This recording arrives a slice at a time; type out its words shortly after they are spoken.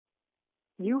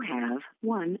You have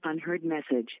one unheard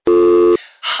message.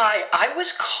 Hi, I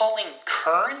was calling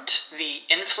Current, the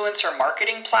influencer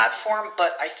marketing platform,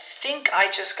 but I think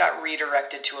I just got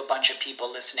redirected to a bunch of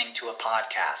people listening to a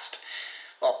podcast.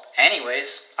 Well,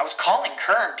 anyways, I was calling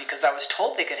Current because I was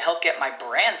told they could help get my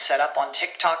brand set up on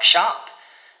TikTok Shop,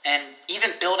 and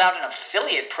even build out an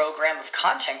affiliate program of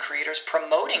content creators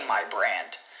promoting my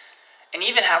brand, and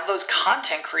even have those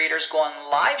content creators go on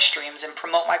live streams and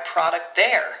promote my product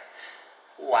there.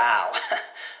 Wow,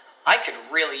 I could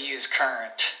really use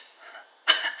Current.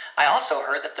 I also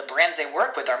heard that the brands they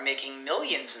work with are making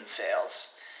millions in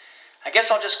sales. I guess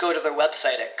I'll just go to their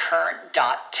website at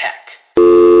current.tech.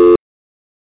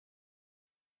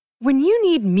 When you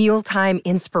need mealtime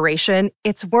inspiration,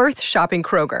 it's worth shopping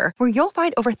Kroger, where you'll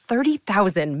find over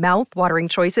 30,000 mouth-watering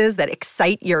choices that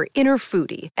excite your inner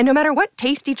foodie. And no matter what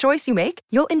tasty choice you make,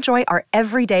 you'll enjoy our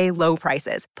everyday low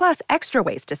prices, plus extra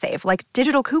ways to save, like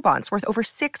digital coupons worth over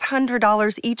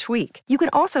 $600 each week. You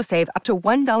can also save up to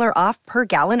 $1 off per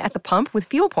gallon at the pump with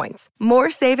fuel points.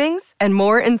 More savings and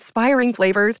more inspiring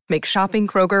flavors make shopping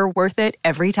Kroger worth it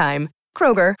every time.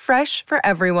 Kroger, fresh for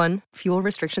everyone. Fuel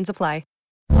restrictions apply.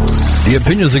 The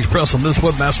opinions expressed on this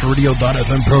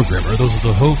WebmasterRadio.fm program are those of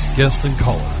the host, guests, and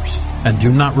callers, and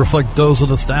do not reflect those of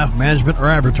the staff, management, or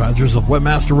advertisers of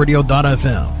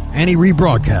WebmasterRadio.fm. Any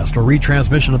rebroadcast or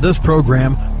retransmission of this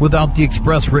program without the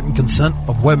express written consent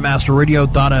of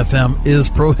WebmasterRadio.fm is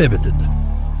prohibited.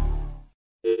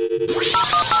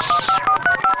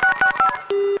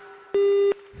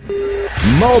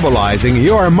 Mobilizing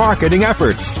your marketing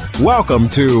efforts. Welcome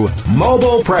to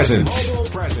Mobile Presence.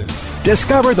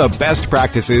 Discover the best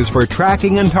practices for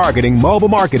tracking and targeting mobile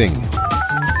marketing.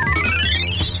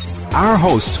 Our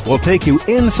hosts will take you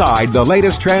inside the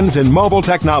latest trends in mobile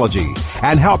technology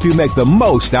and help you make the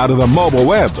most out of the mobile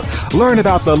web. Learn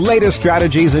about the latest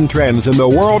strategies and trends in the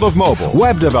world of mobile,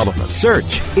 web development,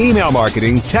 search, email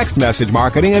marketing, text message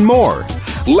marketing, and more.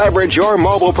 Leverage your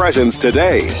mobile presence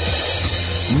today.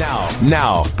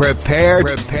 Now, prepare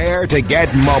to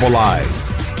get mobilized.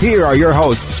 Here are your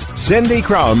hosts, Cindy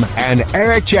Crum and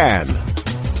Eric Chan.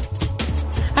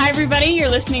 Hi, everybody. You're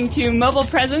listening to Mobile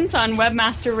Presence on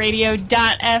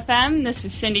WebmasterRadio.fm. This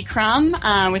is Cindy Crum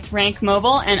with Rank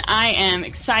Mobile, and I am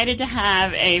excited to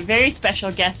have a very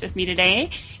special guest with me today.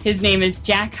 His name is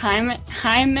Jack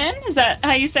Hyman. Is that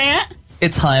how you say it?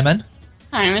 It's Hyman.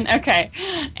 Hyman, okay.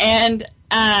 And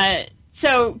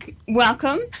so,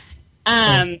 welcome.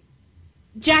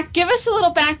 Jack, give us a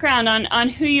little background on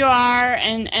who you are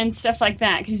and stuff like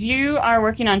that, because you are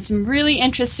working on some really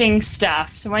interesting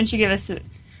stuff. So why don't you give us a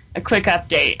quick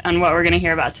update on what we're going to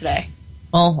hear about today?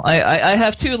 Well, I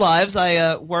have two lives.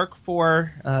 I work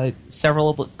for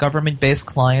several government-based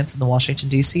clients in the Washington,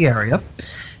 D.C. area,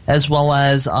 as well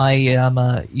as I am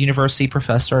a university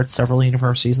professor at several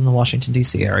universities in the Washington,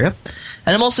 D.C. area.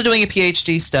 And I'm also doing a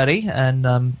PhD study, and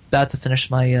I'm about to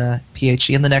finish my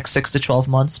PhD in the next 6 to 12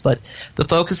 months. But the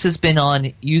focus has been on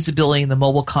usability in the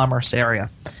mobile commerce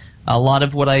area. A lot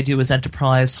of what I do is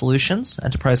enterprise solutions,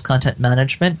 enterprise content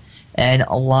management, and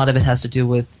a lot of it has to do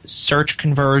with search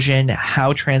conversion,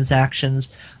 how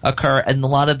transactions occur, and a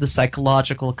lot of the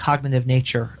psychological, cognitive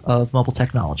nature of mobile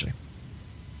technology.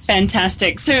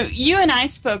 Fantastic. So you and I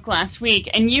spoke last week,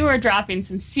 and you were dropping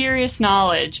some serious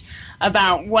knowledge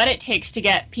about what it takes to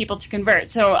get people to convert.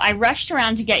 So I rushed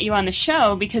around to get you on the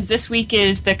show because this week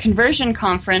is the Conversion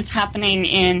Conference happening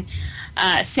in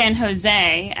San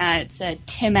Jose. It's a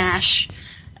Tim Ash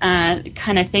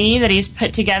kind of thingy that he's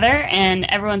put together, and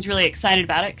everyone's really excited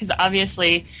about it because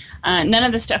obviously none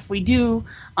of the stuff we do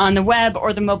on the web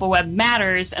or the mobile web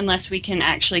matters unless we can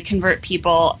actually convert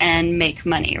people and make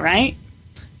money, right?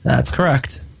 That's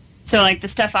correct. So, like the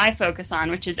stuff I focus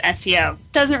on, which is SEO,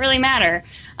 doesn't really matter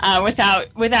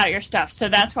without your stuff. So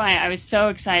that's why I was so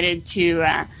excited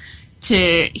to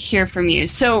hear from you.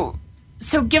 So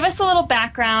give us a little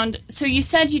background. So you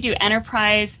said you do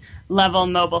enterprise level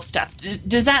mobile stuff.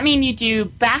 Does that mean you do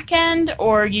back end,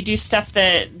 or you do stuff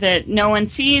that no one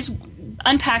sees?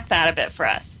 Unpack that a bit for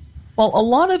us. Well, a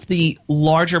lot of the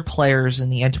larger players in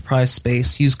the enterprise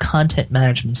space use content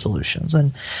management solutions.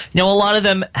 And, a lot of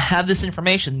them have this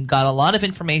information, got a lot of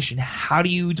information. How do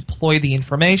you deploy the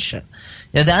information?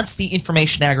 That's the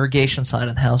information aggregation side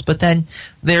of the house. But then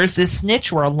there's this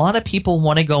niche where a lot of people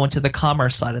want to go into the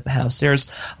commerce side of the house. There's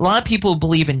a lot of people who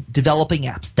believe in developing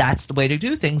apps. That's the way to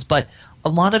do things. But a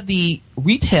lot of the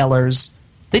retailers,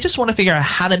 they just want to figure out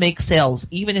how to make sales,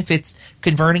 even if it's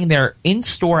converting their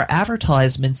in-store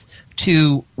advertisements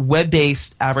to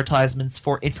web-based advertisements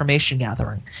for information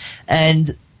gathering.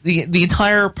 And the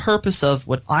entire purpose of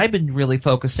what I've been really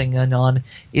focusing on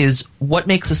is what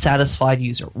makes a satisfied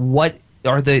user. What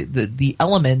are the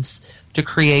elements to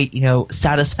create,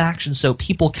 satisfaction so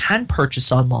people can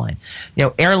purchase online.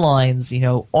 Airlines,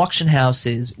 auction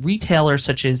houses, retailers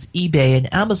such as eBay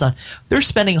and Amazon, they're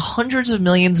spending hundreds of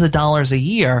millions of dollars a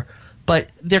year, but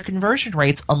their conversion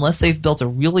rates, unless they've built a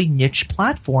really niche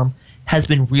platform, has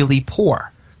been really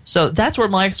poor. So that's where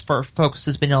my focus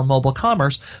has been on mobile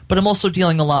commerce, but I'm also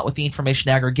dealing a lot with the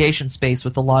information aggregation space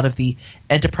with a lot of the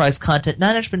enterprise content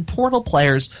management portal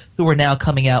players who are now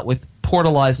coming out with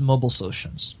portalized mobile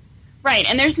solutions. Right,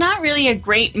 and there's not really a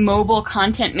great mobile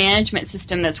content management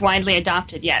system that's widely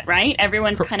adopted yet, right?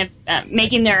 Everyone's kind of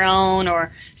making their own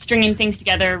or stringing things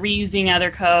together, reusing other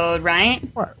code, right?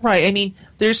 Right. I mean,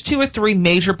 there's 2 or 3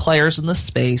 major players in the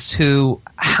space who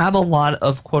have a lot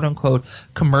of quote-unquote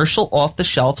commercial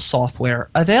off-the-shelf software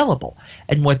available.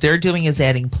 And what they're doing is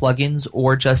adding plugins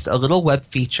or just a little web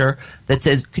feature that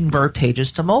says convert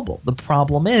pages to mobile. The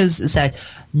problem is that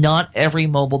not every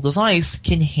mobile device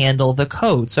can handle the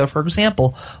code. So, for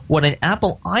example, what an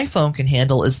Apple iPhone can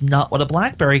handle is not what a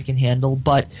BlackBerry can handle,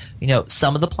 but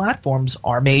some of the platforms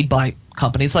are made by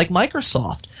companies like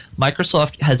Microsoft.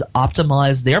 Microsoft has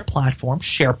optimized their platform,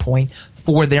 SharePoint,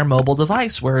 for their mobile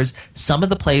device, whereas some of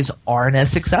the plays aren't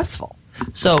as successful.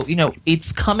 So,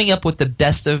 it's coming up with the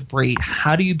best of breed.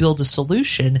 How do you build a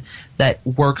solution that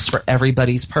works for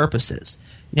everybody's purposes?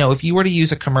 If you were to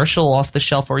use a commercial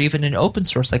off-the-shelf or even an open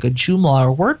source like a Joomla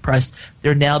or WordPress,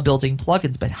 they're now building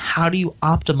plugins. But how do you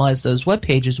optimize those web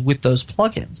pages with those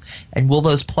plugins? And will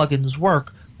those plugins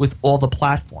work with all the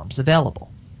platforms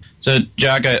available? So,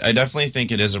 Jack, I definitely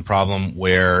think it is a problem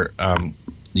where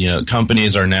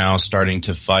companies are now starting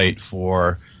to fight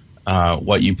for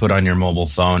what you put on your mobile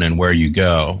phone and where you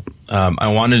go.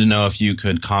 I wanted to know if you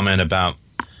could comment about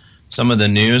some of the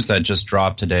news that just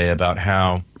dropped today about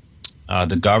how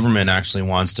the government actually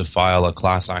wants to file a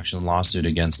class action lawsuit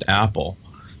against Apple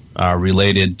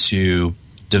related to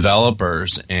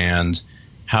developers and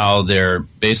how they're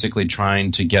basically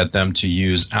trying to get them to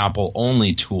use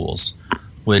Apple-only tools,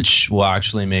 which will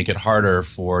actually make it harder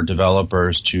for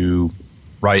developers to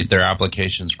write their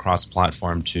applications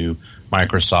cross-platform to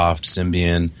Microsoft,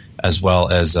 Symbian, as well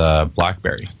as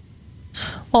BlackBerry.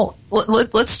 Well,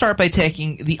 let's start by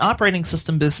taking the operating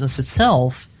system business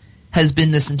itself has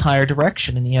been this entire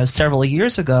direction. And, several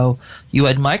years ago, you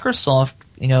had Microsoft,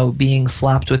 being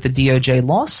slapped with the DOJ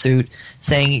lawsuit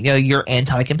saying, you're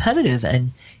anti-competitive.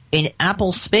 And in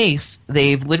Apple's space,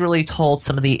 they've literally told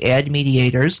some of the ad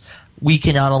mediators, we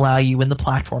cannot allow you in the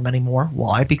platform anymore.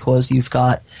 Why? Because you've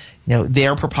got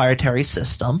their proprietary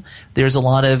system. There's a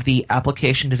lot of the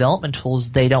application development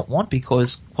tools they don't want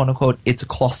because, quote unquote, it's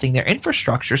costing their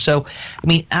infrastructure. So,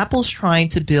 Apple's trying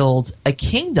to build a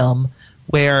kingdom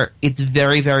where it's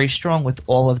very, very strong with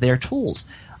all of their tools.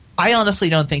 I honestly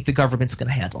don't think the government's going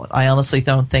to handle it. I honestly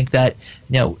don't think that,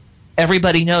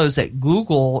 everybody knows that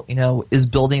Google, is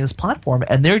building this platform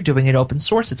and they're doing it open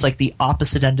source. It's like the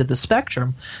opposite end of the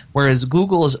spectrum, whereas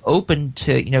Google is open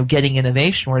to, getting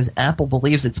innovation, whereas Apple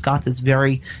believes it's got this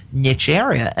very niche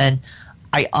area. And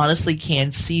I honestly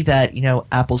can't see that,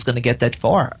 Apple's going to get that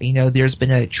far. There's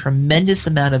been a tremendous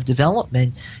amount of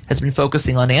development has been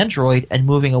focusing on Android and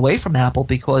moving away from Apple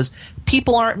because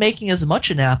people aren't making as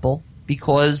much in Apple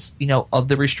because, of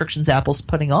the restrictions Apple's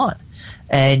putting on.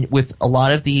 And with a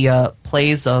lot of the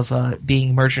plays of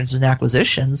being mergers and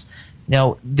acquisitions,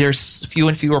 there's fewer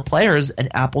and fewer players, and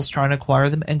Apple's trying to acquire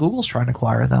them and Google's trying to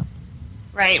acquire them.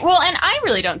 Right. Well, and I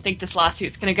really don't think this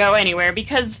lawsuit's going to go anywhere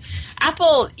because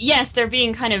Apple, yes, they're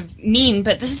being kind of mean,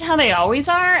 but this is how they always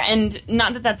are. And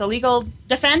not that that's a legal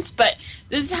defense, but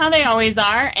this is how they always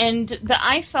are. And the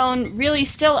iPhone really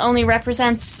still only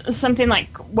represents something like,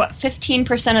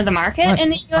 15% of the market in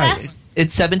the U.S.? Right.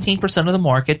 It's 17% of the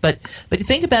market. But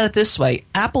think about it this way.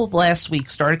 Apple last week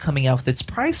started coming out with its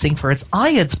pricing for its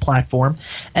iAds platform,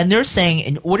 and they're saying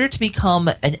in order to become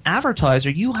an advertiser,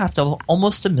 you have to have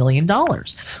almost $1 million.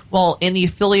 Well, in the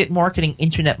affiliate marketing,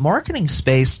 internet marketing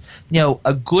space,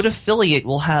 a good affiliate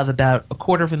will have about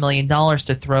 $250,000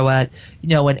 to throw at,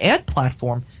 an ad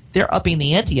platform. They're upping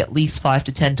the ante at least 5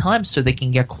 to 10 times so they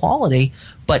can get quality,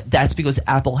 but that's because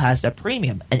Apple has that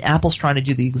premium. And Apple's trying to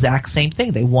do the exact same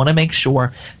thing. They want to make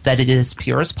sure that it is as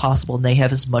pure as possible and they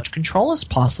have as much control as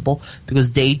possible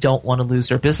because they don't want to lose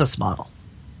their business model.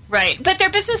 Right. But their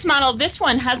business model, this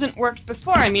one hasn't worked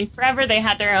before. Forever they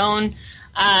had their own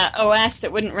OS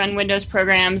that wouldn't run Windows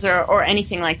programs or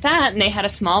anything like that, and they had a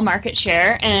small market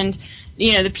share, and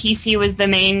the PC was the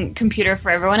main computer for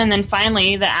everyone, and then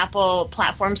finally the Apple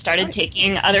platform started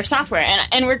taking other software,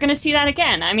 and we're going to see that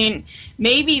again.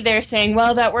 Maybe they're saying,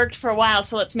 well, that worked for a while,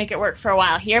 so let's make it work for a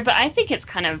while here, but I think it's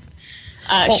kind of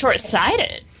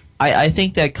short-sighted. I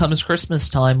think that comes Christmas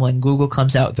time when Google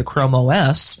comes out with the Chrome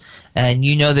OS, and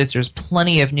you know that there's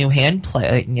plenty of new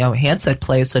handset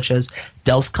plays, such as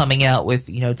Dell's coming out with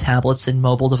tablets and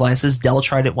mobile devices. Dell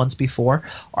tried it once before.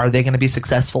 Are they going to be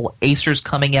successful? Acer's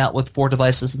coming out with 4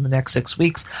 devices in the next 6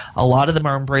 weeks. A lot of them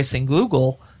are embracing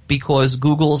Google because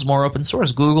Google is more open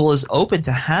source. Google is open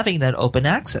to having that open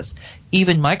access.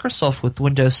 Even Microsoft with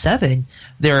Windows 7,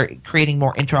 they're creating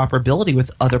more interoperability with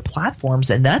other platforms,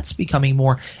 and that's becoming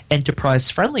more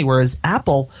enterprise-friendly, whereas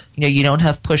Apple, you don't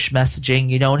have push messaging,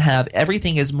 you don't have –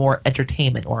 everything is more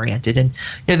entertainment-oriented. And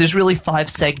there's really 5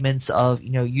 segments of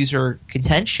user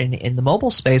contention in the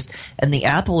mobile space, and the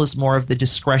Apple is more of the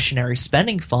discretionary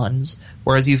spending funds,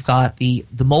 whereas you've got the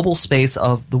mobile space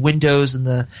of the Windows and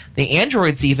the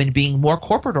Androids even being more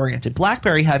corporate-oriented.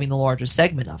 BlackBerry having the largest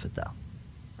segment of it, though.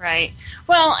 Right.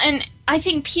 Well, and I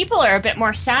think people are a bit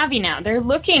more savvy now. They're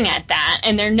looking at that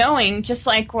and they're knowing, just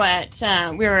like what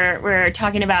we were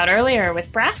talking about earlier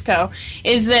with Brasco,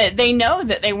 is that they know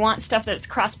that they want stuff that's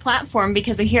cross-platform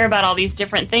because they hear about all these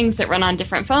different things that run on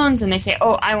different phones and they say,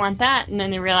 oh, I want that, and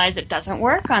then they realize it doesn't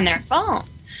work on their phone.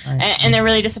 Right. And they're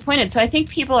really disappointed. So I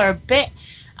think people are a bit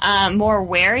more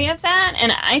wary of that,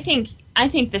 and I think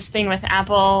this thing with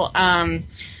Apple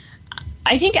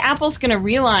I think Apple's going to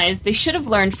realize they should have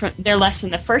learned from their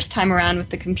lesson the first time around with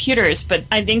the computers, but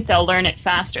I think they'll learn it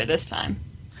faster this time.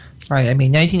 Right. I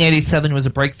mean, 1987 was a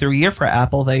breakthrough year for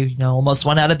Apple. They, almost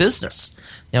went out of business.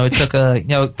 It took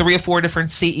 3 or 4 different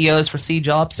CEOs for Steve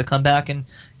Jobs to come back and,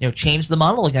 change the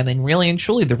model again. And really and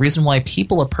truly, the reason why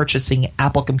people are purchasing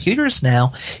Apple computers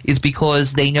now is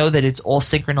because they know that it's all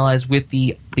synchronized with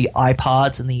the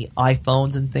iPods and the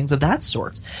iPhones and things of that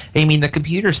sort. I mean, the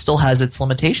computer still has its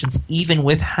limitations, even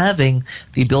with having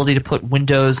the ability to put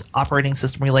Windows operating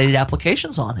system related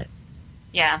applications on it.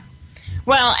 Yeah.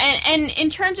 Well, and in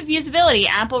terms of usability,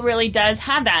 Apple really does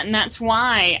have that, and that's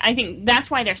why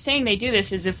they're saying they do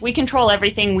this, is if we control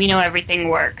everything, we know everything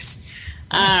works.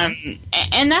 And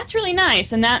that's really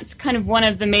nice, and that's kind of one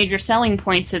of the major selling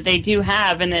points that they do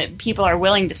have, and that people are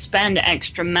willing to spend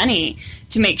extra money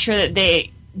to make sure that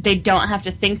they don't have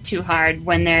to think too hard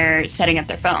when they're setting up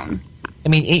their phone. I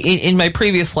mean, in my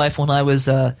previous life, when I was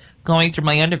going through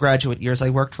my undergraduate years, I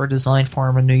worked for a design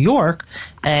firm in New York,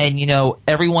 and,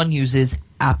 everyone uses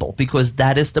Apple because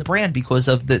that is the brand, because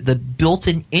of the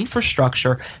built-in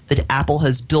infrastructure that Apple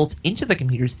has built into the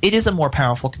computers. It is a more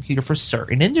powerful computer for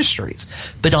certain industries.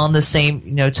 But on the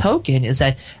same, token is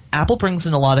that Apple brings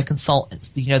in a lot of consultants,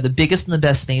 the biggest and the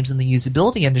best names in the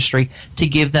usability industry, to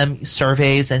give them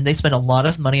surveys, and they spend a lot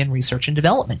of money on research and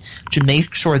development to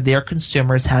make sure their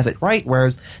consumers have it right,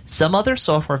 whereas some other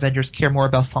software vendors care more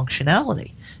about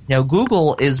functionality.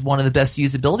 Google is one of the best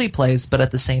usability plays, but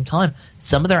at the same time,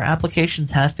 some of their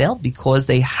applications have failed because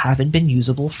they haven't been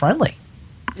usable friendly.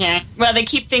 Yeah, well, they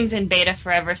keep things in beta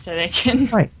forever so they can...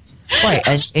 Right,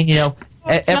 and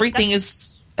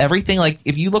everything, like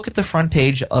if you look at the front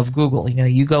page of Google,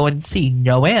 you go and see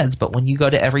no ads, but when you go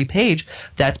to every page,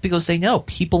 that's because they know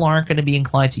people aren't going to be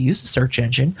inclined to use the search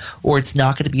engine, or it's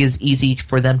not going to be as easy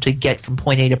for them to get from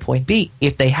point A to point B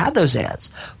if they had those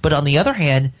ads. But on the other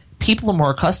hand, people are more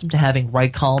accustomed to having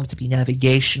right column to be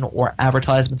navigation or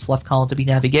advertisements left column to be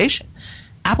navigation.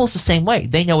 Apple's the same way.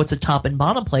 They know it's a top and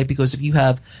bottom play because if you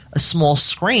have a small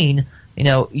screen,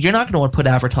 you're not going to want to put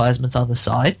advertisements on the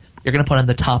side. You're going to put on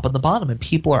the top and the bottom, and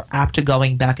people are apt to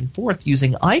going back and forth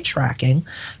using eye tracking,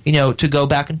 to go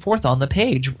back and forth on the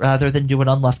page rather than do it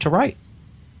on left to right.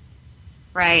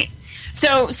 Right.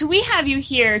 So we have you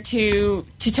here to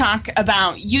talk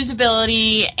about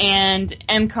usability and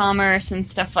m-commerce and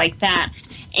stuff like that.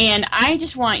 And I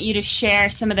just want you to share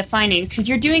some of the findings, because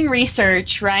you're doing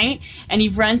research, right? And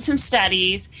you've run some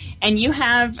studies, and you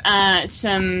have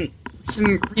some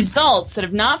results that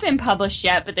have not been published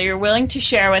yet, but that you're willing to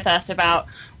share with us about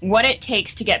what it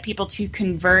takes to get people to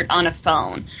convert on a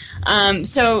phone.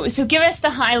 So give us the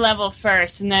high level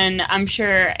first, and then I'm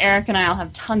sure Eric and I will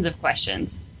have tons of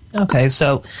questions. Okay,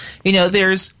 so,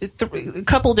 there's a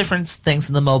couple different things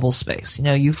in the mobile space.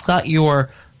 You've got your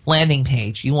landing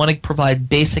page. You want to provide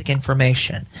basic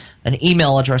information, an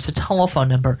email address, a telephone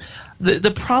number.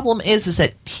 The problem is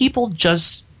that people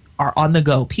just are on the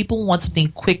go. People want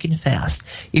something quick and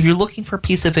fast. If you're looking for a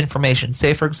piece of information,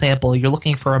 say, for example, you're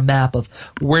looking for a map of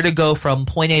where to go from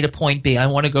point A to point B. I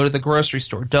want to go to the grocery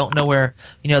store. Don't know where,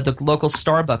 the local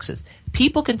Starbucks is.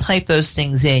 People can type those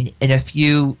things in a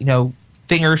few,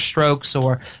 finger strokes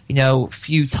or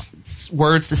few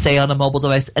words to say on a mobile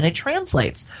device, and it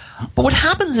translates. But what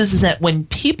happens is that when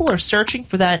people are searching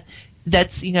for that,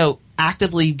 that's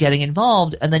actively getting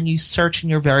involved, and then you search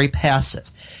and you're very passive.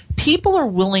 People are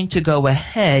willing to go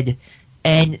ahead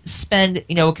and spend,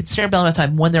 a considerable amount of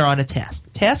time when they're on a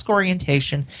task. Task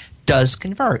orientation does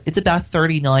convert. It's about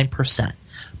 39%.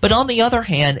 But on the other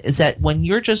hand is that when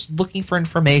you're just looking for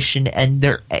information and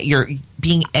you're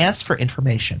being asked for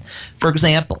information, for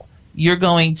example, you're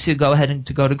going to go ahead and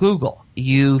to go to Google.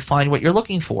 You find what you're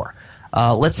looking for.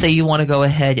 Let's say you want to go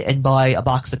ahead and buy a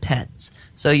box of pens.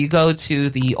 So you go to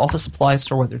the office supply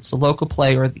store, whether it's the local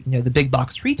play or the big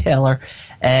box retailer,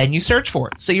 and you search for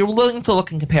it. So you're willing to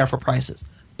look and compare for prices.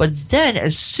 But then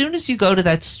as soon as you go to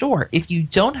that store, if you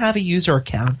don't have a user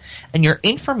account and your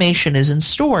information isn't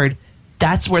stored,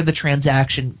 that's where the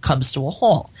transaction comes to a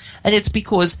halt. And it's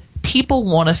because people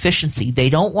want efficiency.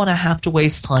 They don't want to have to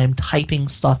waste time typing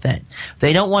stuff in.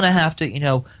 They don't want to have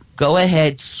to, go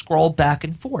ahead, scroll back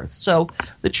and forth. So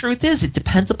the truth is, it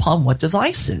depends upon what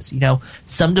devices.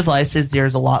 Some devices,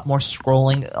 there's a lot more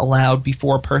scrolling allowed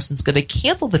before a person's going to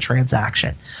cancel the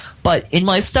transaction. But in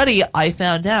my study, I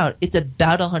found out it's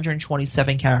about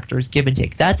 127 characters, give and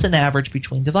take. That's an average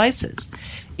between devices.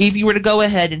 If you were to go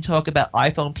ahead and talk about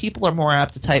iPhone, people are more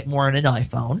apt to type more on an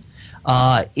iPhone.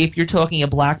 If you're talking a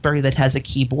BlackBerry that has a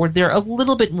keyboard, they're a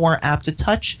little bit more apt to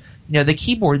touch the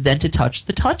keyboard than to touch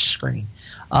the touch screen.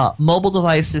 Mobile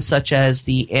devices such as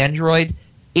the Android,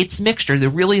 it's mixture. There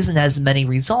really isn't as many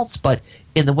results, but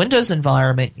in the Windows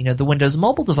environment, the Windows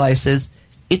mobile devices,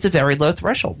 it's a very low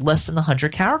threshold, less than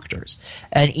 100 characters.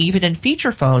 And even in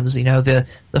feature phones, the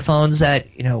phones that,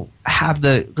 have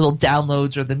the little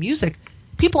downloads or the music,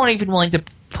 people aren't even willing to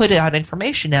put out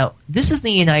information. Now, this is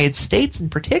the United States in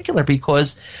particular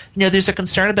because, there's a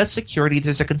concern about security,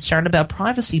 there's a concern about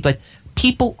privacy, but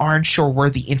people aren't sure where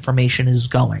the information is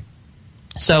going.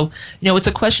 So, it's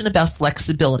a question about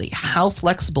flexibility. How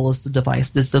flexible is the device?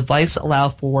 Does the device allow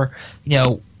for,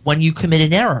 when you commit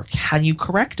an error, can you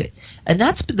correct it? And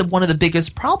that's been one of the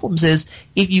biggest problems is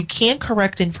if you can't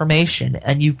correct information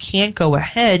and you can't go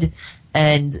ahead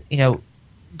and,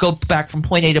 go back from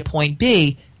point A to point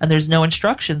B and there's no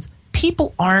instructions,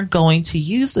 people aren't going to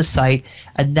use the site,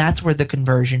 and that's where the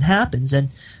conversion happens. And,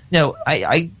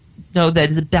 I know that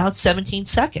it's about 17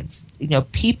 seconds.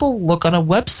 People look on a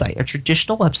website, a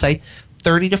traditional website,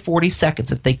 30 to 40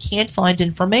 seconds. If they can't find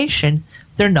information,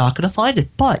 they're not going to find it.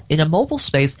 But in a mobile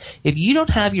space, if you don't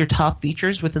have your top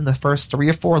features within the first 3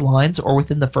 or 4 lines or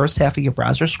within the first half of your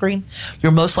browser screen,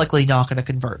 you're most likely not going to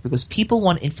convert because people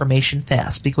want information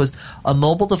fast because a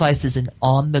mobile device is an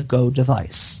on-the-go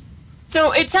device.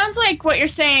 So it sounds like what you're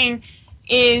saying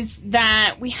is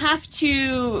that we have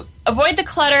to avoid the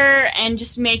clutter and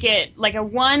just make it like a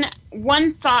one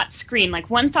thought screen, like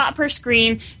one thought per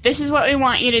screen. This is what we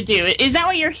want you to do. Is that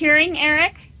what you're hearing,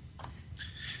 Eric?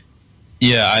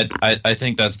 Yeah, I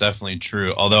think that's definitely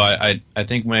true. Although I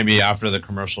think maybe after the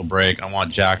commercial break, I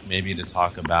want Jack maybe to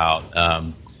talk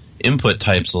about input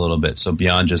types a little bit. So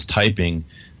beyond just typing,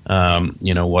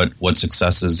 what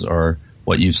successes or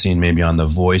what you've seen maybe on the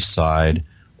voice side,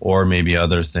 or maybe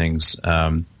other things,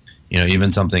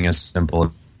 even something as simple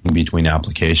as between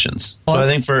applications. So I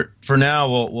think for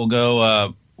now we'll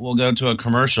go to a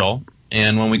commercial,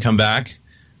 and when we come back,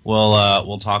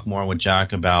 we'll talk more with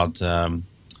Jack about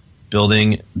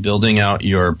building out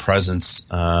your presence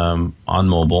on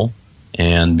mobile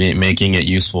and making it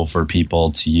useful for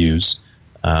people to use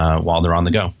while they're on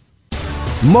the go.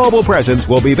 Mobile Presence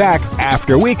will be back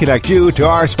after we connect you to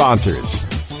our sponsors.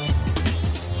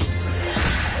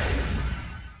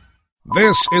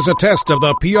 This is a test of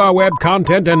the PR Web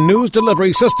content and news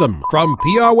delivery system from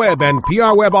PR Web and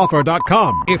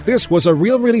PRWebOffer.com. If this was a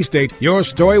real release date, your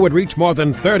story would reach more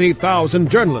than 30,000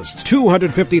 journalists,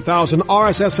 250,000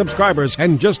 RSS subscribers,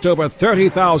 and just over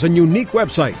 30,000 unique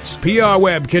websites. PR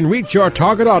Web can reach your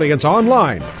target audience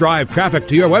online, drive traffic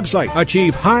to your website,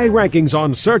 achieve high rankings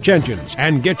on search engines,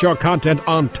 and get your content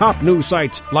on top news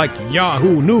sites like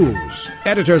Yahoo News.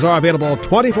 Editors are available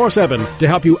 24/7 to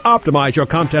help you optimize your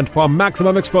content for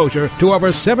maximum exposure to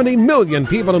over 70 million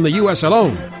people in the U.S.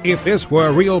 alone. If this were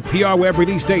a real PR Web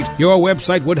release date, your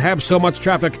website would have so much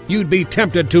traffic you'd be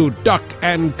tempted to duck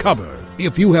and cover.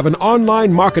 If you have an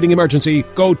online marketing emergency,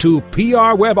 go to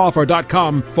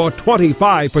PRWebOffer.com for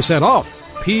 25% off.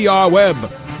 PR Web,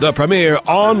 the premier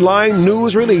online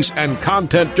news release and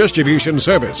content distribution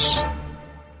service.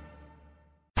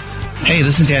 Hey,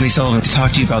 this is Danny Sullivan to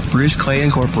talk to you about Bruce Clay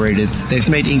Incorporated. They've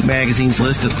made Inc. Magazine's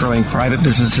list of growing private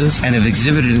businesses and have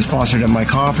exhibited and sponsored at my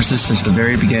conferences since the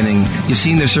very beginning. You've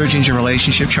seen their search engine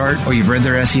relationship chart, or you've read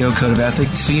their SEO code of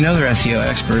ethics, so you know they're SEO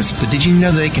experts. But did you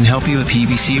know they can help you with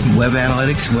PPC, web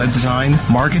analytics, web design,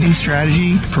 marketing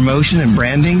strategy, promotion, and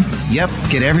branding? Yep,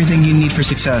 get everything you need for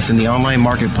success in the online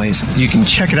marketplace. You can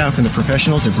check it out from the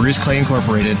professionals at Bruce Clay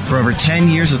Incorporated. For over 10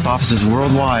 years with offices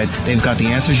worldwide, they've got the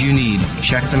answers you need.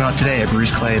 Check them out today at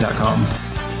bruceclay.com.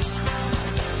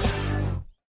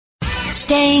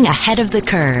 Staying ahead of the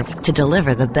curve to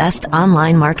deliver the best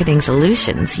online marketing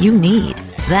solutions you need.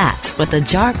 That's what the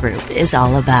JAR Group is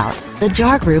all about. The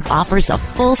JAR Group offers a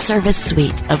full-service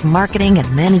suite of marketing and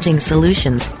managing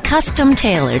solutions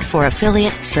custom-tailored for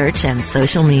affiliate, search, and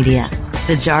social media.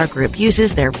 The JAR Group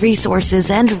uses their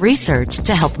resources and research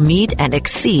to help meet and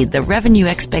exceed the revenue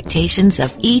expectations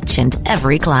of each and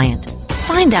every client.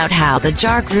 Find out how the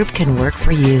JAR Group can work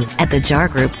for you at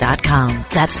thejargroup.com.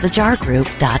 That's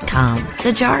thejargroup.com.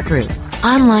 The JAR Group.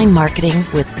 Online marketing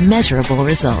with measurable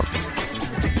results.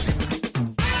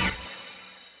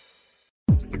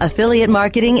 Affiliate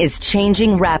marketing is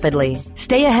changing rapidly.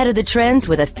 Stay ahead of the trends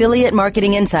with Affiliate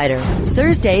Marketing Insider.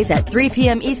 Thursdays at 3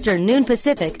 p.m. Eastern, noon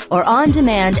Pacific, or on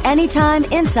demand anytime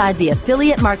inside the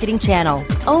Affiliate Marketing channel.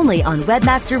 Only on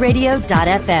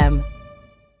webmasterradio.fm.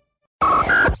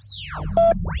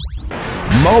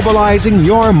 Mobilizing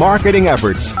your marketing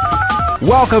efforts.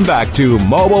 Welcome back to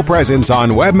Mobile Presence on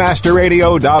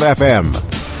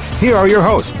webmasterradio.fm. Here are your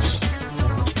hosts.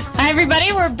 Hi,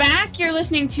 everybody. We're back. You're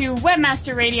listening to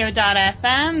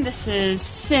webmasterradio.fm. This is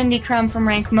Cindy Crum from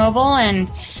Rank Mobile and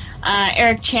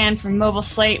Eric Chan from Mobile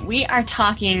Slate. We are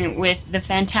talking with the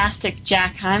fantastic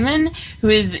Jack Hyman, who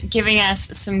is giving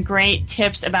us some great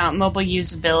tips about mobile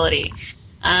usability.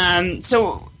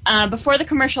 Before the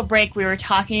commercial break, we were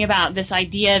talking about this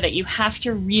idea that you have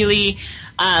to really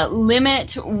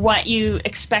limit what you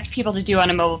expect people to do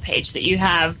on a mobile page. That you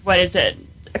have, what is it,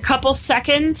 a couple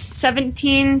seconds,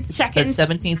 17 seconds?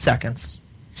 17 seconds.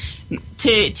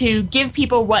 To give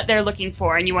people what they're looking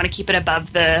for, and you want to keep it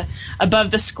above the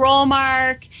scroll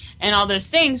mark and all those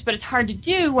things, but it's hard to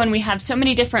do when we have so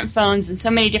many different phones and so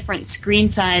many different screen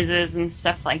sizes and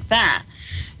stuff like that.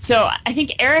 So I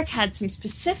think Eric had some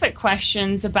specific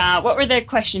questions about, what were the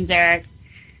questions, Eric?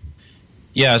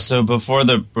 Yeah, so before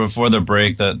the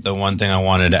break, the one thing I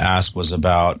wanted to ask was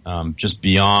about just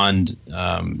beyond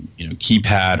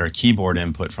keypad or keyboard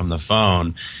input from the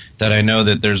phone. That I know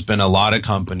that there's been a lot of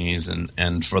companies,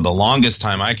 and for the longest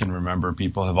time I can remember,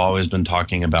 people have always been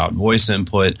talking about voice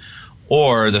input,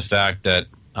 or the fact that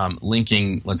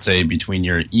linking, let's say, between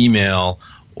your email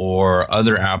or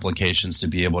other applications to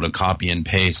be able to copy and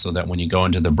paste, so that when you go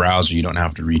into the browser you don't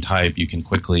have to retype, you can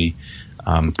quickly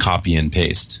copy and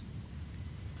paste.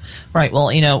 Right. Well,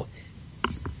 you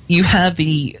have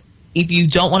if you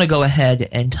don't want to go ahead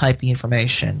and type the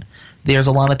information, there's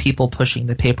a lot of people pushing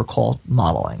the pay-per-call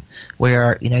modeling,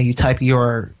 where you type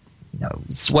your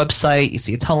website, you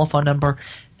see a telephone number,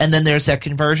 and then there's that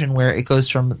conversion where it goes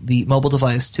from the mobile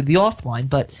device to the offline.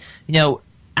 But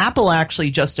Apple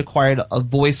actually just acquired a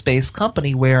voice-based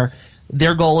company where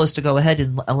their goal is to go ahead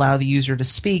and allow the user to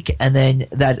speak, and then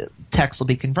that text will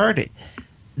be converted.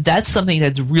 That's something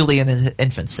that's really in its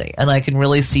infancy, and I can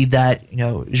really see that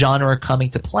genre coming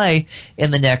to play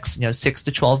in the next 6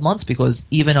 to 12 months, because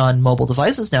even on mobile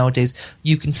devices nowadays,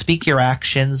 you can speak your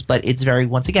actions, but it's very,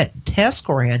 once again, task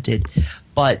oriented.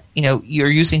 But you're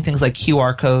using things like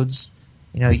QR codes.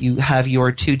 You have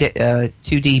your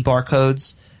 2D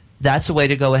barcodes. That's a way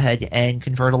to go ahead and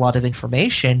convert a lot of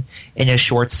information in a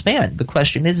short span. The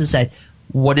question is that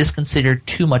what is considered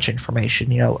too much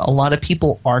information? A lot of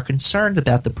people are concerned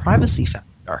about the privacy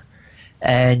factor,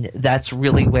 and that's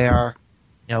really where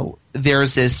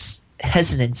there's this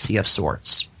hesitancy of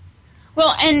sorts.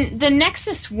 Well, and the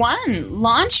Nexus 1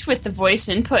 launched with the voice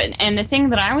input, and the thing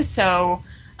that I was so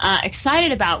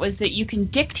excited about was that you can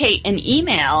dictate an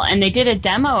email, and they did a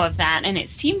demo of that, and it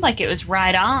seemed like it was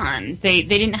right on. They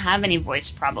didn't have any voice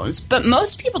problems. But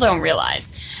most people don't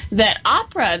realize that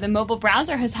Opera, the mobile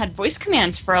browser, has had voice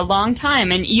commands for a long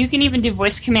time, and you can even do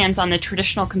voice commands on the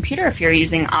traditional computer if you're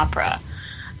using Opera.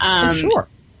 For sure.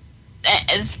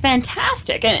 It's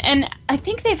fantastic, and I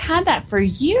think they've had that for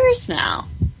years now.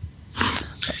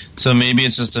 So maybe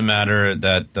it's just a matter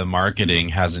that the marketing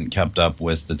hasn't kept up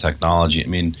with the technology. I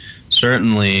mean,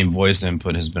 certainly voice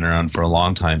input has been around for a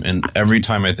long time, and every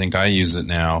time I think I use it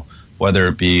now, whether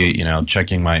it be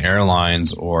checking my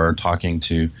airlines or talking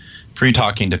to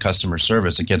customer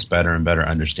service, it gets better and better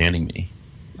understanding me.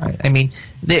 Right. I mean,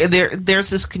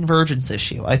 there's this convergence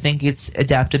issue. I think it's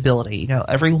adaptability.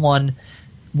 Everyone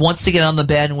wants to get on the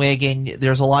bandwagon.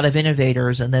 There's a lot of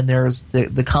innovators, and then there's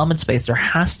the common space. There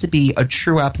has to be a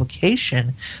true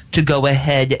application to go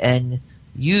ahead and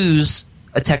use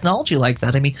a technology like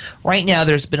that. I mean, right now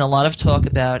there's been a lot of talk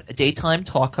about a daytime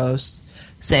talk host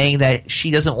saying that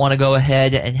she doesn't want to go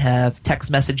ahead and have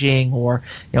text messaging or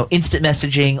instant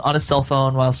messaging on a cell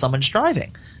phone while someone's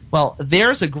driving. Well,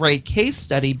 there's a great case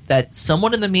study that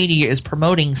someone in the media is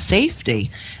promoting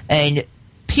safety, and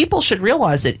people should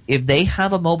realize that if they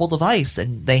have a mobile device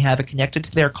and they have it connected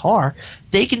to their car,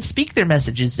 they can speak their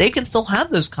messages. They can still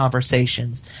have those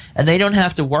conversations, and they don't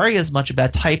have to worry as much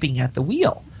about typing at the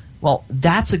wheel. Well,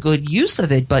 that's a good use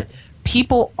of it, but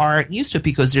people aren't used to it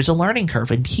because there's a learning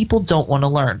curve, and people don't want to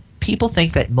learn. People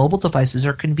think that mobile devices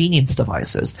are convenience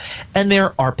devices, and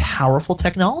there are powerful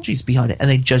technologies behind it, and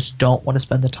they just don't want to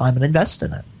spend the time and invest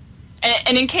in it.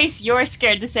 And in case you're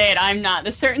scared to say it, I'm not.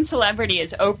 The certain celebrity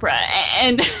is Oprah,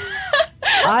 and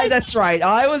that's right.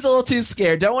 I was a little too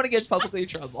scared. Don't want to get publicly in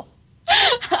trouble.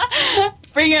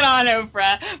 Bring it on,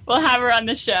 Oprah. We'll have her on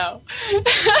the show.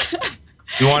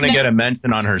 You want to get a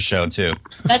mention on her show too.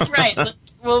 That's right.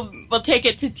 We'll take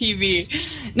it to TV.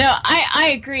 No,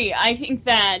 I agree. I think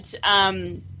that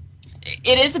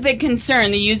it is a big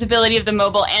concern, the usability of the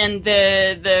mobile and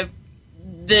the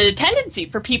tendency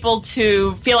for people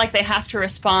to feel like they have to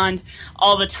respond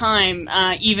all the time,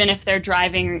 even if they're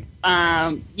driving,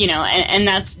 and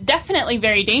that's definitely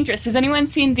very dangerous. Has anyone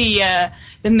seen the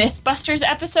Mythbusters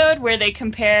episode where they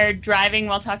compare driving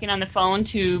while talking on the phone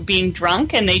to being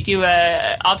drunk, and they do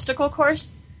a obstacle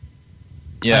course?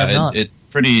 Yeah,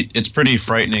 it's pretty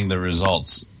frightening, the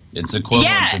results. It's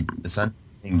equivalent to essentially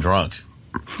being drunk.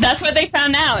 That's what they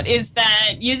found out, is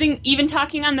that even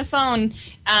talking on the phone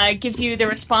gives you the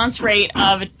response rate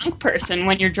of a drunk person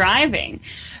when you're driving.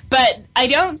 But I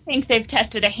don't think they've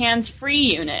tested a hands-free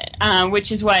unit,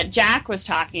 which is what Jack was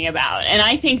talking about. And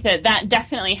I think that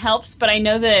definitely helps, but I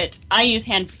know that I use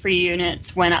hand-free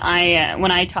units when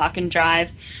I talk and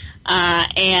drive.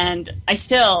 And I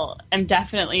still am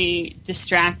definitely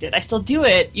distracted. I still do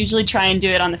it, usually try and do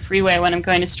it on the freeway when I'm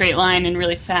going a straight line and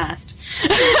really fast.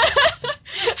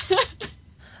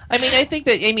 I mean, I think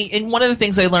that, Amy, and one of the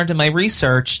things I learned in my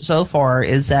research so far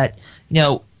is that,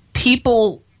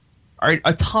 people are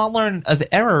tolerant of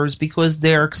errors because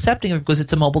they're accepting of it because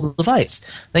it's a mobile device.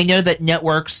 They know that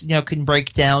networks, can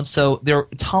break down, so they're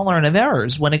tolerant of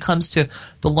errors. When it comes to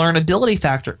the learnability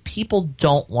factor, people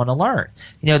don't want to learn.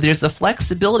 There's a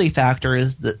flexibility factor.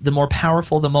 Is the more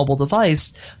powerful the mobile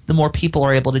device, the more people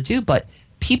are able to do. But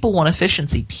people want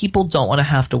efficiency. People don't want to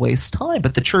have to waste time.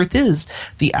 But the truth is,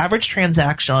 the average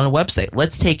transaction on a website,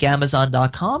 let's take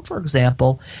Amazon.com, for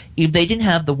example, if they didn't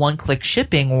have the one-click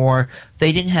shipping, or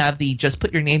they didn't have the just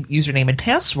put your username and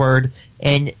password,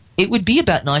 and it would be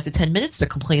about 9 to 10 minutes to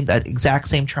complete that exact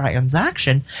same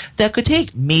transaction that could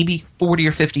take maybe 40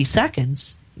 or 50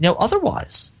 seconds,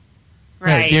 otherwise.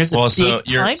 Right. There's a big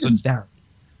time disparity.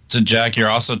 So, Jack, you're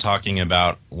also talking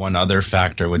about one other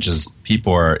factor, which is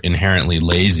people are inherently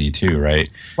lazy too, right?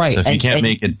 Right. So if you can't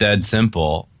make it dead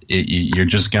simple, you're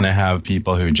just going to have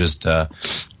people who just are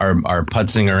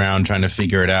putzing around trying to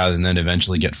figure it out and then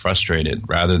eventually get frustrated,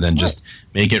 rather than just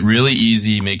make it really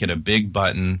easy, make it a big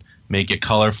button, make it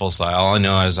colorful. So all I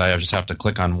know is I just have to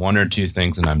click on one or two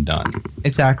things and I'm done.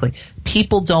 Exactly.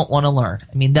 People don't want to learn.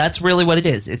 I mean, that's really what it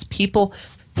is. It's people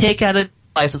take out a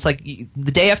device. It's like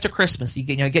the day after Christmas. You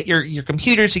get your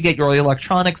computers, you get your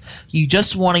electronics. You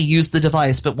just want to use the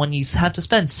device, but when you have to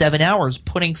spend 7 hours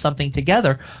putting something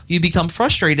together, you become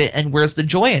frustrated. And where's the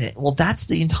joy in it? Well, that's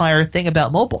the entire thing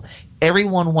about mobile.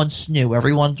 Everyone wants new.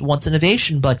 Everyone wants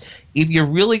innovation. But if you're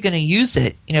really going to use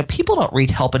it, people don't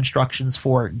read help instructions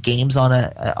for games on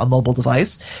a mobile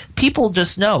device. People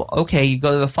just know, okay, you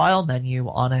go to the file menu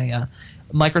on a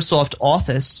Microsoft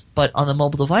Office, but on the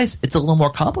mobile device, it's a little more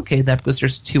complicated than that because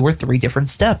there's 2 or 3 different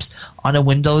steps on a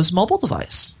Windows mobile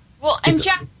device. Well, and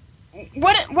Jack,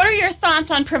 what are your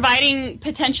thoughts on providing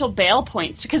potential bail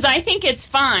points? Because I think it's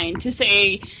fine to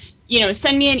say,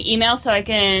 send me an email so I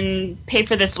can pay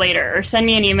for this later, or send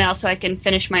me an email so I can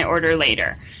finish my order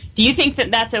later. Do you think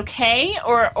that that's okay,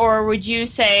 or would you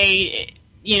say,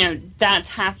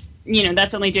 that's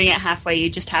only doing it halfway? You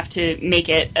just have to make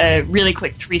it a really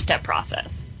quick 3-step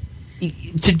process.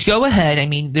 To go ahead,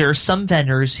 there are some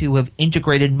vendors who have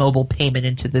integrated mobile payment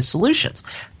into the solutions.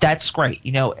 That's great.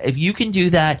 If you can do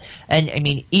that, and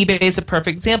eBay is a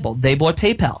perfect example. They bought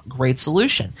PayPal. Great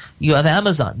solution. You have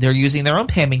Amazon. They're using their own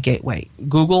payment gateway.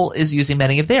 Google is using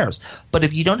many of theirs. But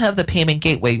if you don't have the payment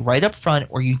gateway right up front,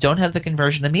 or you don't have the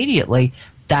conversion immediately,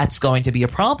 that's going to be a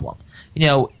problem.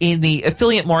 In the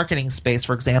affiliate marketing space,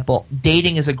 for example,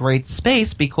 dating is a great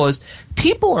space because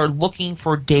people are looking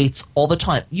for dates all the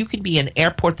time. You can be in an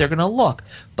airport, they're going to look.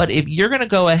 But if you're going to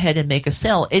go ahead and make a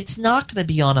sale, it's not going to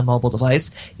be on a mobile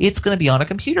device. It's going to be on a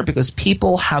computer because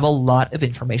people have a lot of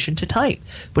information to type.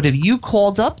 But if you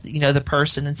called up, the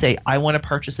person and say, I want to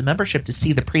purchase a membership to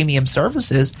see the premium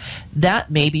services,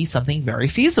 that may be something very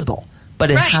feasible.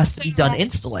 But it has to be done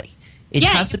instantly. It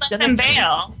has to be done instantly.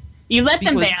 Bail. You let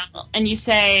them bail, and you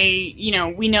say,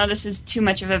 we know this is too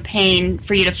much of a pain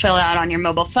for you to fill out on your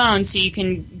mobile phone, so you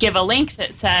can give a link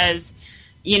that says,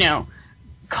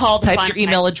 call to type your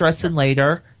email address in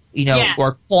later,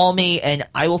 or call me, and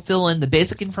I will fill in the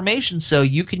basic information so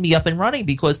you can be up and running.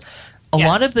 Because a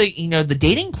lot of the, the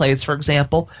dating plays, for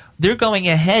example, they're going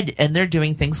ahead and they're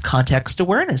doing things context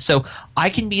awareness. So I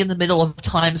can be in the middle of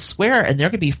Times Square and there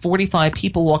could be 45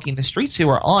 people walking the streets who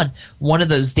are on one of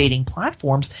those dating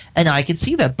platforms, and I can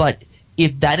see that. But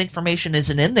if that information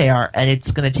isn't in there and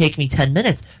it's going to take me 10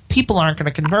 minutes, people aren't going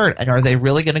to convert. And are they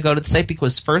really going to go to the site?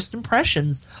 Because first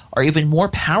impressions are even more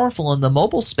powerful in the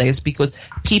mobile space because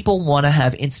people want to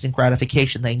have instant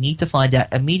gratification. They need to find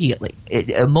out immediately.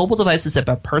 A mobile device is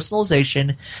about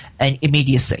personalization and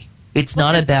immediacy. It's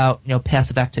not about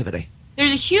passive activity.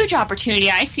 There's a huge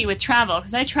opportunity I see with travel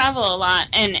because I travel a lot,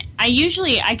 and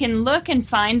I can look and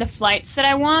find the flights that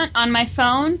I want on my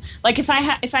phone. Like if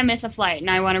I miss a flight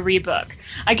and I want to rebook,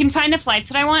 I can find the flights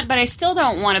that I want, but I still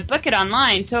don't want to book it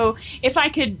online. So if I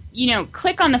could,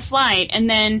 click on the flight and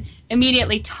then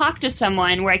immediately talk to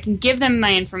someone where I can give them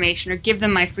my information or give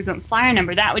them my frequent flyer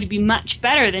number, that would be much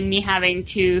better than me having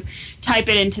to type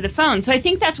it into the phone. So I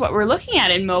think that's what we're looking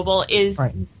at in mobile is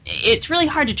it's really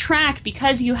hard to track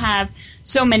because you have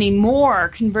so many more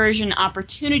conversion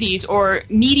opportunities or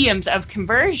mediums of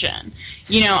conversion.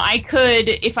 I could,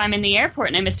 if I'm in the airport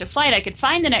and I missed a flight, I could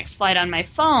find the next flight on my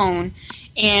phone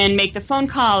and make the phone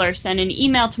call or send an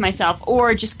email to myself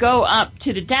or just go up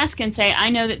to the desk and say, I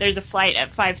know that there's a flight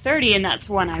at 5:30 and that's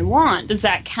the one I want. Does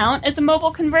that count as a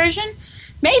mobile conversion?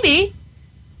 Maybe.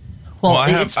 Well, I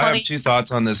have two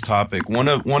thoughts on this topic. One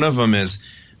of them is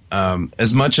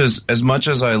as much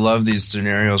as I love these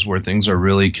scenarios where things are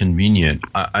really convenient,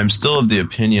 I'm still of the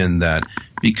opinion that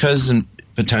because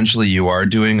potentially you are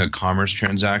doing a commerce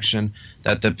transaction,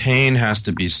 that the pain has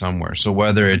to be somewhere. So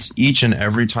whether it's each and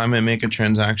every time I make a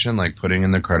transaction, like putting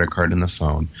in the credit card in the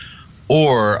phone,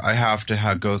 or I have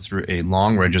to go through a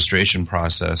long registration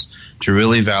process to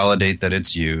really validate that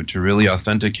it's you, to really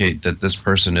authenticate that this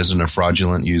person isn't a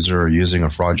fraudulent user or using a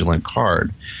fraudulent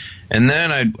card. And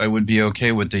then I would be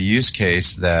okay with the use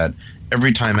case that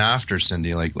every time after,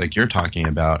 Cindy, like you're talking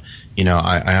about,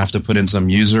 I have to put in some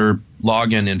user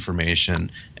login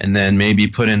information and then maybe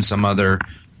put in some other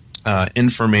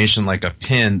information like a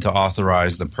PIN to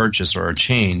authorize the purchase or a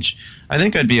change. I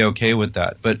think I'd be okay with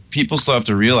that. But people still have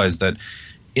to realize that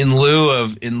in lieu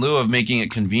of making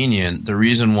it convenient, the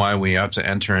reason why we have to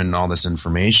enter in all this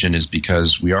information is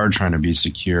because we are trying to be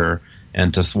secure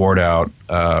and to thwart out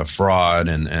fraud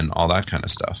and all that kind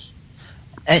of stuff.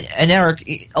 And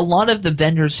Eric, a lot of the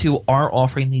vendors who are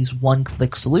offering these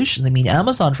one-click solutions,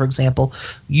 Amazon, for example,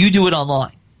 you do it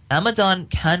online. Amazon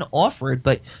can offer it,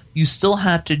 but you still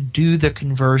have to do the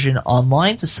conversion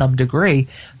online to some degree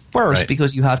first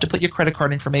because you have to put your credit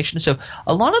card information. So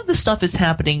a lot of the stuff is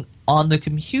happening on the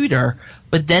computer,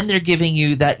 but then they're giving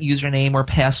you that username or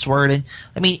password.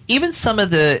 And even some of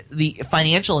the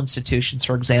financial institutions,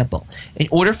 for example, in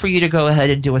order for you to go ahead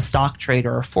and do a stock trade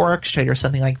or a Forex trade or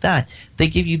something like that, they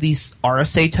give you these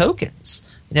RSA tokens.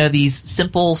 These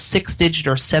simple 6-digit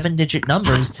or 7-digit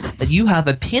numbers that you have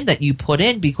a PIN that you put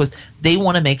in because they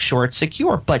want to make sure it's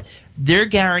secure. But they're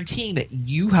guaranteeing that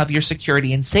you have your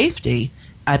security and safety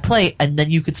at play, and then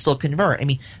you could still convert.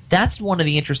 That's one of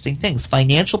the interesting things.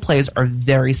 Financial players are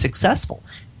very successful.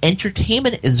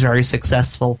 Entertainment is very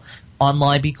successful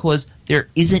online because there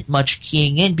isn't much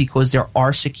keying in because there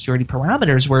are security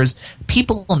parameters, whereas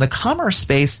people in the commerce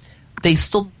space, they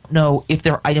still know if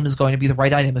their item is going to be the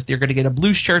right item, if they're going to get a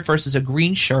blue shirt versus a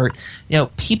green shirt.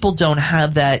 People don't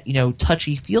have that,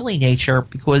 touchy-feely nature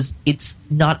because it's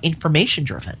not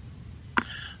information-driven.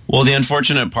 Well, the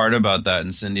unfortunate part about that,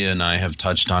 and Cindy and I have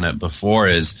touched on it before,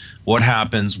 is what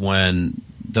happens when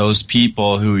those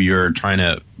people who you're trying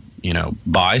to,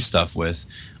 buy stuff with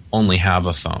only have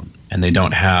a phone and they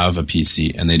don't have a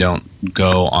PC and they don't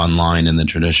go online in the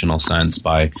traditional sense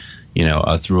by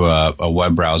through a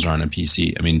web browser on a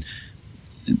PC.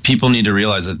 People need to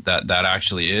realize that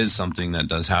actually is something that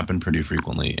does happen pretty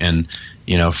frequently. And,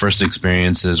 first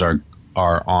experiences are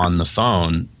on the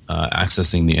phone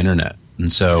accessing the internet.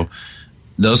 And so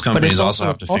those companies also also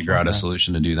have to figure out a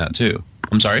solution to do that too.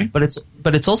 I'm sorry? But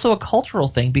it's also a cultural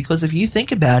thing, because if you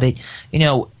think about it,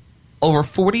 over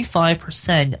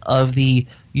 45% of the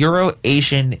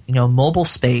Euro-Asian, mobile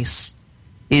space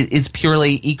is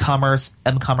purely e-commerce,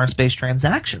 m-commerce-based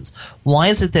transactions. Why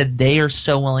is it that they are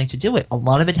so willing to do it? A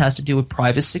lot of it has to do with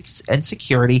privacy and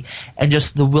security and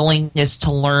just the willingness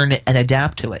to learn and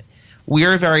adapt to it.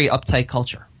 We're a very uptight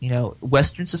culture.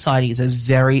 Western society is a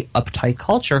very uptight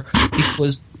culture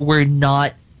because we're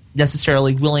not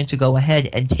necessarily willing to go ahead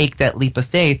and take that leap of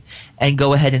faith and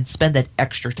go ahead and spend that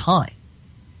extra time.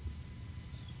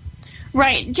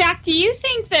 Right. Jack, do you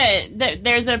think that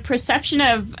there's a perception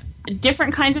of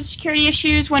different kinds of security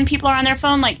issues when people are on their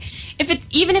phone? Like,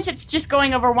 even if it's just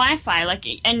going over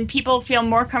Wi-Fi, and people feel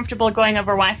more comfortable going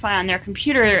over Wi-Fi on their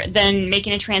computer than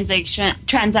making a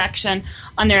transaction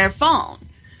on their phone.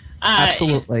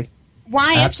 Absolutely.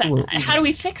 Why is that? How do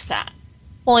we fix that?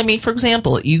 Well, for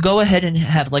example, you go ahead and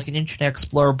have like an Internet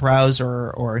Explorer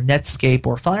browser or Netscape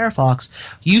or Firefox.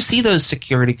 You see those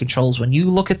security controls. When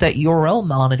you look at that URL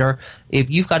monitor,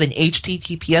 if you've got an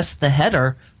HTTPS in the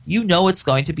header, you know it's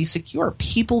going to be secure.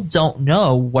 People don't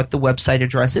know what the website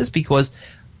address is because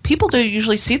people don't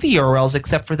usually see the URLs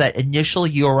except for that initial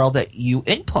URL that you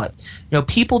input.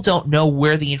 People don't know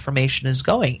where the information is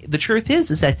going. The truth is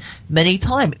that many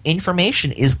times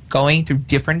information is going through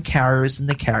different carriers than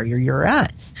the carrier you're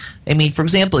at. For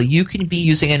example, you can be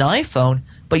using an iPhone,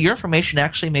 but your information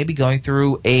actually may be going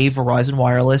through a Verizon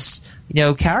Wireless,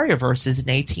 carrier versus an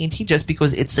AT&T, just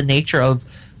because it's the nature of,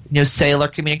 cellular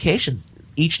communications.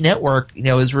 Each network,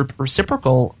 is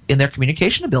reciprocal in their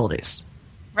communication abilities.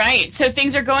 Right. So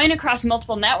things are going across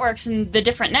multiple networks, and the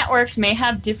different networks may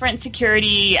have different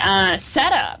security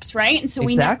setups, right? And so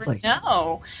we never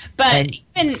know. But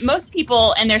even most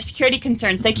people and their security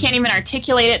concerns, they can't even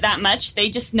articulate it that much. They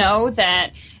just know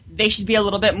that they should be a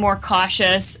little bit more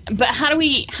cautious. But how do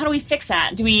we fix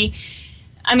that?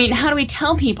 How do we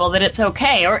tell people that it's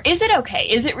okay? Or is it okay?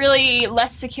 Is it really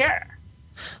less secure?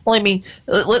 Well,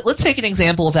 let's take an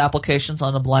example of applications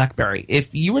on a BlackBerry.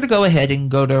 If you were to go ahead and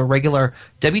go to regular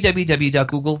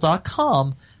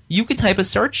www.google.com, you can type a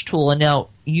search tool, and now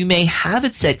you may have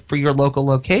it set for your local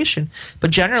location, but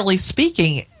generally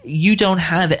speaking, you don't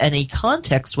have any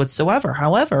context whatsoever.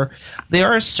 However,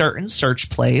 there are certain search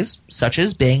plays, such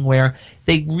as Bing, where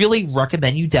they really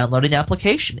recommend you download an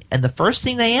application. And the first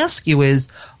thing they ask you is,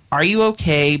 are you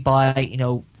okay by,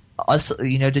 us,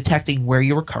 detecting where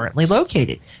you are currently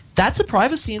located? That's a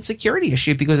privacy and security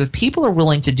issue, because if people are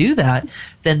willing to do that,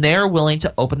 then they're willing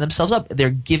to open themselves up. They're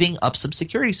giving up some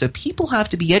security. So people have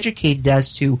to be educated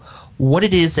as to what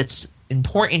it is that's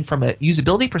important from a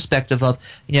usability perspective of,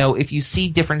 if you see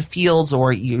different fields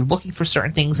or you're looking for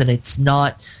certain things and it's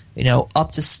not,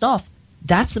 up to snuff,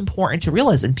 that's important to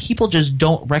realize. And people just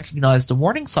don't recognize the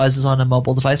warning sizes on a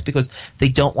mobile device because they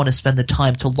don't want to spend the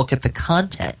time to look at the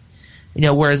content.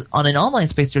 Whereas on an online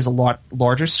space, there's a lot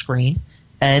larger screen,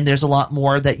 and there's a lot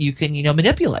more that you can,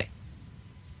 manipulate.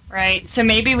 Right. So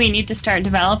maybe we need to start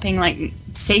developing like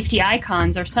safety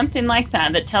icons or something like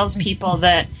that tells people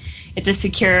that it's a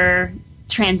secure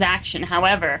transaction.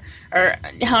 However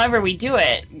we do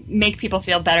it, make people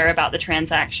feel better about the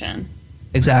transaction.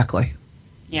 Exactly.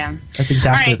 Yeah. That's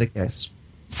exactly the case.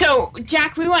 So,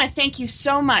 Jack, we want to thank you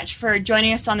so much for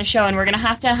joining us on the show, and we're going to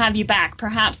have you back,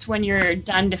 perhaps when you're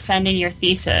done defending your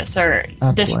thesis, or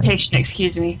dissertation,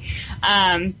 excuse me.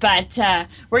 But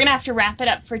we're going to have to wrap it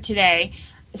up for today.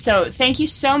 So, thank you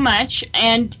so much.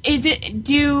 And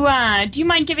do you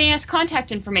mind giving us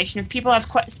contact information if people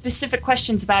have specific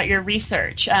questions about your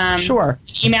research? Sure.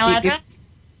 Email address?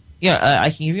 I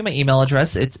can give you my email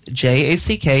address. It's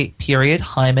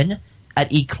jack_hyman at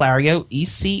eclario,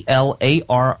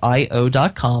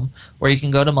 eclario.com, where you can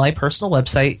go to my personal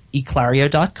website,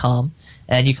 eclario.com,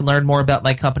 and you can learn more about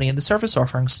my company and the service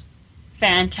offerings.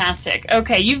 Fantastic.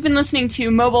 Okay, you've been listening to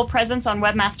Mobile Presence on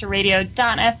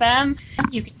webmasterradio.fm.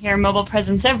 You can hear Mobile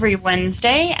Presence every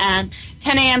Wednesday at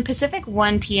 10 a.m. Pacific,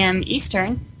 1 p.m.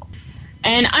 Eastern.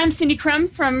 And I'm Cindy Crum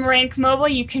from Rank Mobile.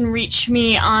 You can reach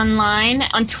me online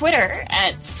on Twitter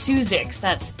at Suzix.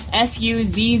 That's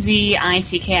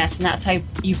Suzzicks, and that's how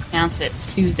you pronounce it,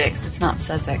 Suzix. It's not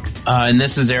Suzzix. And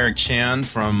this is Eric Chan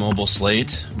from Mobile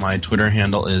Slate. My Twitter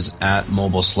handle is at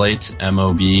Mobile Slate,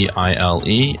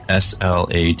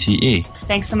 MobileSlate.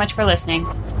 Thanks so much for listening.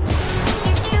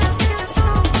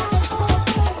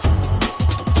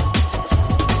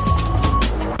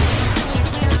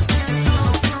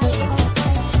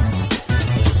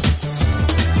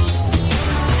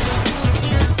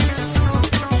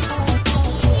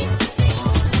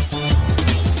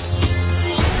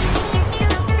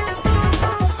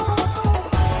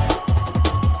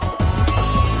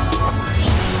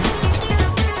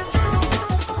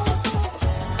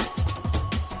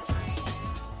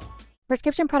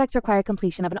 Prescription products require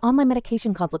completion of an online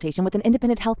medication consultation with an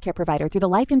independent healthcare provider through the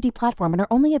LifeMD platform and are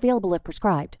only available if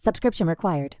prescribed. Subscription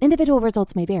required. Individual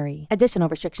results may vary. Additional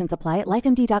restrictions apply at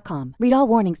lifemd.com. Read all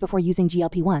warnings before using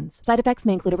GLP-1s. Side effects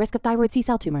may include a risk of thyroid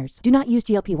C-cell tumors. Do not use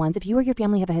GLP-1s if you or your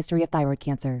family have a history of thyroid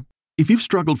cancer. If you've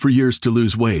struggled for years to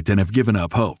lose weight and have given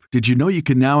up hope, did you know you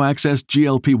can now access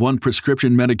GLP-1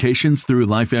 prescription medications through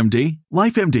LifeMD?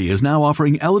 LifeMD is now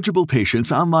offering eligible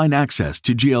patients online access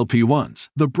to GLP-1s,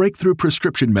 the breakthrough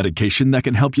prescription medication that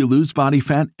can help you lose body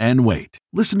fat and weight.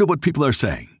 Listen to what people are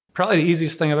saying. Probably the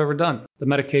easiest thing I've ever done. The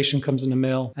medication comes in the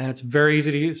mail, and it's very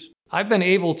easy to use. I've been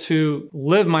able to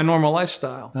live my normal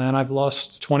lifestyle, and I've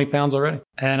lost 20 pounds already,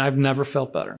 and I've never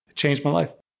felt better. It changed my life.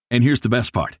 And here's the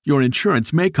best part. Your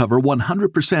insurance may cover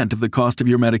 100% of the cost of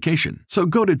your medication. So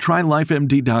go to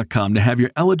TryLifeMD.com to have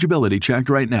your eligibility checked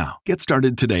right now. Get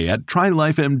started today at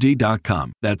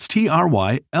TryLifeMD.com. That's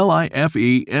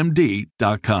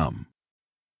TryLifeMD.com.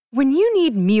 When you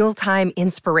need mealtime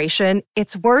inspiration,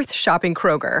 it's worth shopping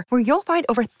Kroger, where you'll find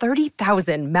over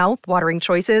 30,000 mouth-watering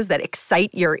choices that excite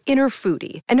your inner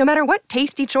foodie. And no matter what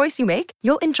tasty choice you make,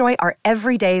 you'll enjoy our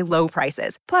everyday low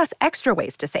prices, plus extra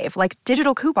ways to save, like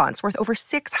digital coupons worth over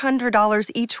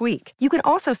 $600 each week. You can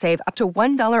also save up to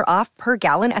 $1 off per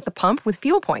gallon at the pump with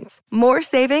fuel points. More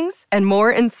savings and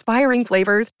more inspiring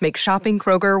flavors make shopping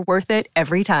Kroger worth it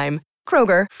every time.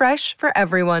 Kroger, fresh for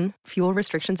everyone. Fuel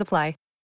restrictions apply.